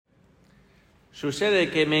Sucede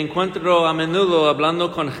que me encuentro a menudo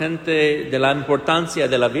hablando con gente de la importancia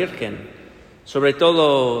de la Virgen, sobre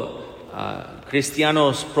todo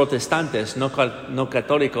cristianos protestantes, no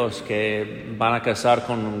católicos que van a casar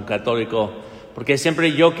con un católico, porque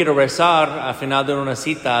siempre yo quiero rezar al final de una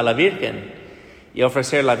cita a la Virgen y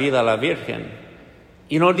ofrecer la vida a la Virgen.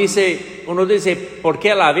 Y uno dice, ¿por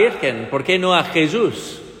qué a la Virgen? ¿Por qué no a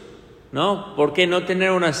Jesús? ¿No? ¿Por qué no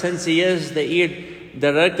tener una sencillez de ir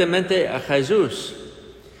directamente a Jesús?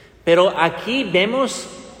 Pero aquí vemos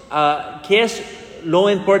qué es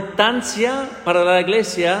la importancia para la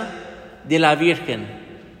Iglesia de la Virgen.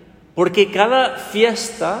 Porque cada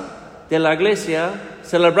fiesta de la Iglesia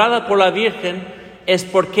celebrada por la Virgen es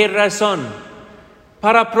 ¿por qué razón?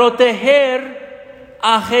 Para proteger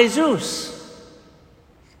a Jesús.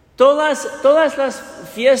 Todas las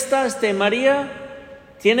fiestas de María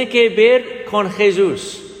tienen que ver con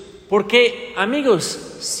Jesús. Porque, amigos,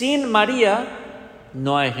 sin María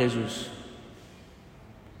no hay Jesús.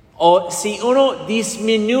 O si uno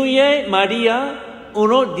disminuye María,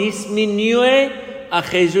 uno disminuye a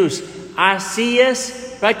Jesús. Así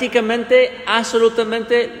es prácticamente,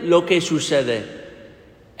 absolutamente lo que sucede.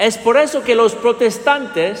 Es por eso que los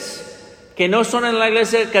protestantes, que no son en la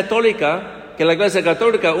Iglesia Católica, que la Iglesia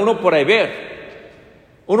Católica uno puede ver,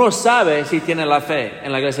 uno sabe si tiene la fe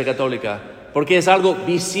en la Iglesia Católica, porque es algo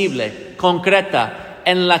visible, concreta,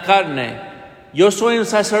 en la carne. Yo soy un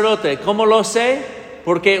sacerdote, ¿cómo lo sé?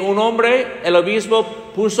 Porque un hombre, el obispo,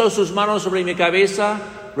 puso sus manos sobre mi cabeza,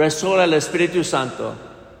 rezó el Espíritu Santo.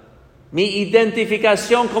 Mi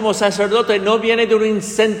identificación como sacerdote no viene de un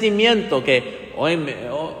sentimiento que hoy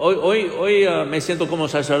me siento como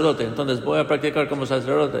sacerdote, entonces voy a practicar como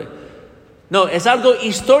sacerdote. No, es algo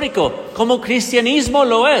histórico, como cristianismo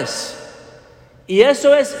lo es. Y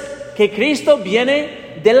eso es que Cristo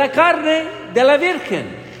viene de la carne de la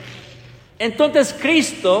Virgen. Entonces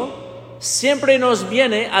Cristo siempre nos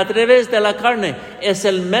viene a través de la carne. Es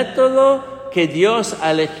el método que Dios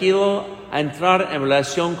ha elegido a entrar en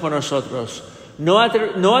relación con nosotros. No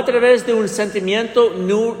a través de un sentimiento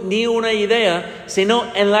ni una idea, sino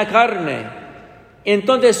en la carne.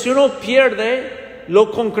 Entonces, si uno pierde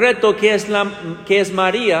lo concreto que es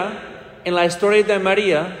María, en la historia de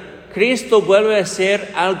María, Cristo vuelve a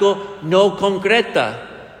ser algo no concreta.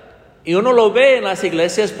 Y uno lo ve en las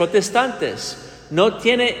iglesias protestantes. No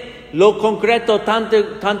tiene lo concreto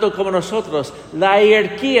tanto como nosotros, la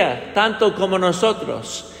jerarquía tanto como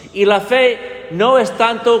nosotros. Y la fe no es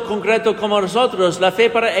tanto concreto como nosotros. La fe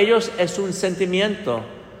para ellos es un sentimiento,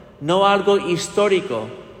 no algo histórico,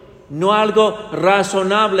 no algo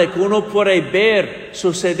razonable que uno puede ver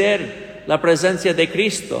suceder la presencia de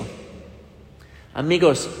Cristo.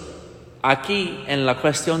 Amigos, aquí en la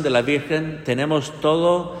cuestión de la Virgen tenemos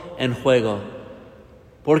todo en juego.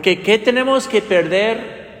 Porque ¿qué tenemos que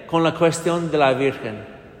perder con la cuestión de la Virgen?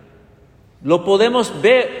 Lo podemos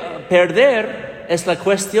perder es la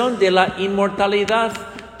cuestión de la inmortalidad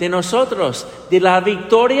de nosotros, de la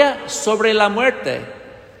victoria sobre la muerte.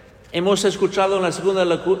 Hemos escuchado en la segunda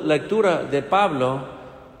lectura de Pablo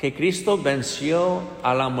que Cristo venció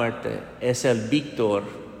a la muerte, es el victor.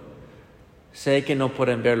 Sé que no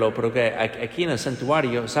pueden verlo, pero que aquí en el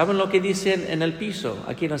santuario, ¿saben lo que dicen en el piso,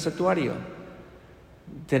 aquí en el santuario?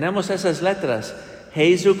 Tenemos esas letras,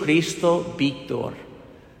 Jesucristo victor.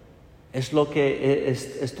 Es lo que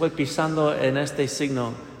estoy pisando en este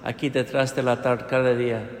signo aquí detrás del altar cada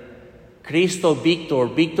día. Cristo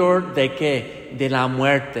victor, ¿victor de qué? De la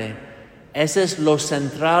muerte. Ese es lo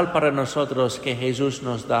central para nosotros que Jesús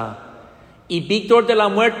nos da. Y victor de la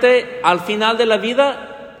muerte al final de la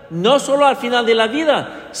vida, no solo al final de la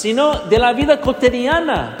vida, sino de la vida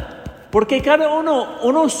cotidiana. Porque cada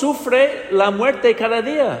uno sufre la muerte cada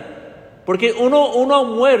día. Porque uno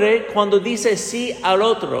muere cuando dice sí al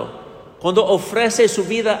otro, cuando ofrece su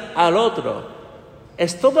vida al otro.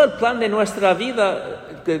 Es todo el plan de nuestra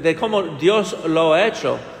vida, de cómo Dios lo ha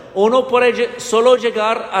hecho. Uno puede solo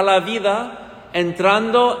llegar a la vida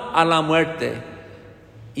entrando a la muerte.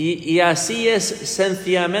 Y así es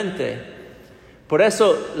sencillamente. Por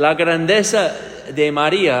eso la grandeza de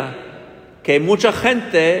María, que mucha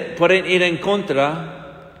gente puede ir en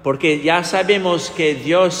contra, porque ya sabemos que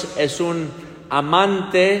Dios es un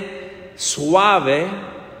amante suave,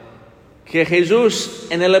 que Jesús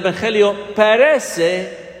en el Evangelio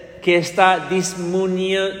parece que está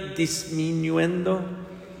disminuyendo.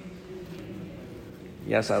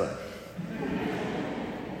 Ya saben.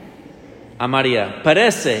 A María.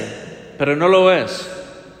 Parece, pero no lo es.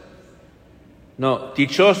 No,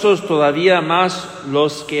 dichosos todavía más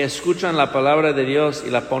los que escuchan la palabra de Dios y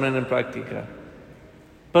la ponen en práctica.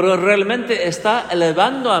 Pero realmente está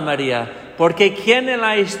elevando a María, porque ¿quién en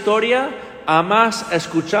la historia ha más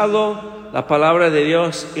escuchado la palabra de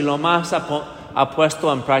Dios y lo más ha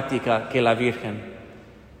puesto en práctica que la Virgen?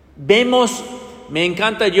 Me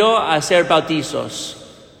encanta yo hacer bautizos,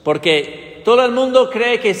 porque todo el mundo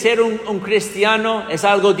cree que ser un cristiano es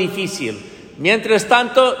algo difícil. Mientras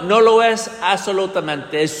tanto, no lo es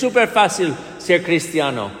absolutamente. Es súper fácil ser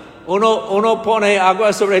cristiano. Uno pone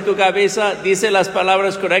agua sobre tu cabeza, dice las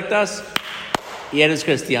palabras correctas y eres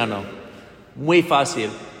cristiano. Muy fácil.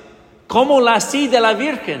 Como la sí de la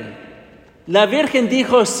Virgen. La Virgen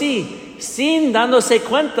dijo sí, sin dándose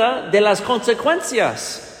cuenta de las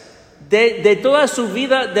consecuencias de toda su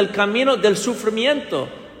vida, del camino del sufrimiento.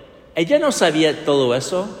 Ella no sabía todo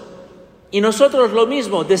eso. Y nosotros lo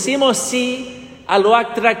mismo, decimos sí a lo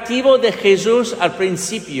atractivo de Jesús al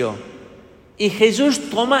principio. Y Jesús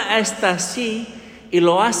toma esta sí y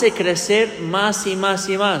lo hace crecer más y más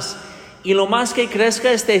y más. Y lo más que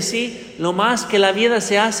crezca este sí, lo más que la vida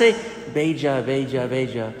se hace bella, bella,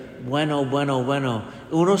 bella, bueno, bueno, bueno.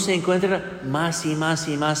 Uno se encuentra más y más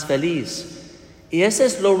y más feliz. Y eso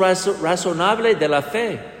es lo razonable de la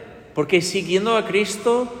fe. Porque siguiendo a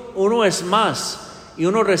Cristo, uno es más. Y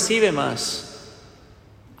uno recibe más.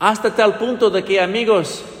 Hasta tal punto de que,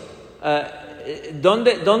 amigos,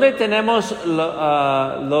 ¿dónde tenemos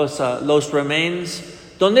los remains?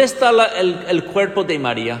 ¿Dónde está el cuerpo de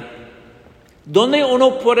María? ¿Dónde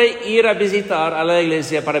uno puede ir a visitar a la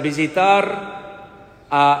iglesia para visitar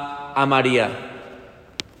a María?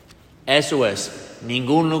 Eso es,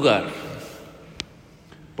 ningún lugar.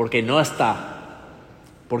 Porque no está.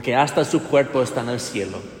 Porque hasta su cuerpo está en el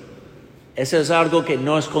cielo. Eso es algo que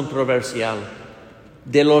no es controversial.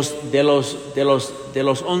 De los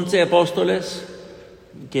 11 apóstoles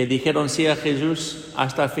que dijeron sí a Jesús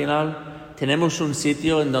hasta el final, tenemos un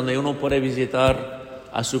sitio en donde uno puede visitar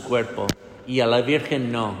a su cuerpo y a la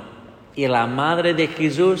Virgen no. Y a la Madre de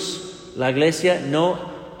Jesús, la iglesia, no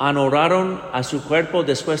honraron a su cuerpo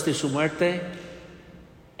después de su muerte.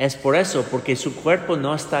 Es por eso, porque su cuerpo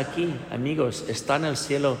no está aquí, amigos, está en el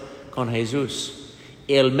cielo con Jesús.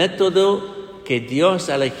 El método que Dios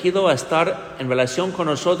ha elegido a estar en relación con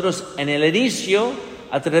nosotros en el inicio,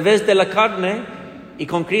 a través de la carne, y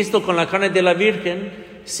con Cristo, con la carne de la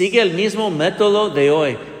Virgen, sigue el mismo método de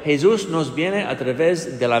hoy. Jesús nos viene a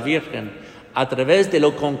través de la Virgen, a través de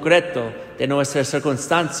lo concreto, de nuestras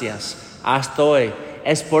circunstancias, hasta hoy.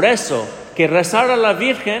 Es por eso que rezar a la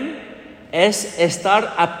Virgen es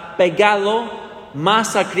estar apegado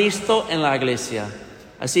más a Cristo en la iglesia.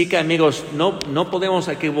 Así que, amigos, no podemos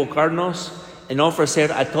equivocarnos en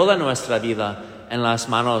ofrecer a toda nuestra vida en las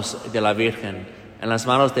manos de la Virgen, en las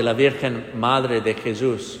manos de la Virgen Madre de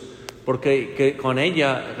Jesús, porque con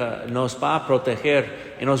ella nos va a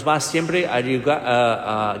proteger y nos va siempre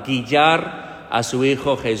a guiar a su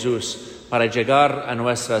Hijo Jesús para llegar a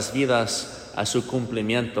nuestras vidas, a su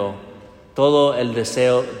cumplimiento, todo el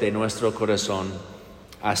deseo de nuestro corazón.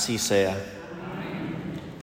 Así sea.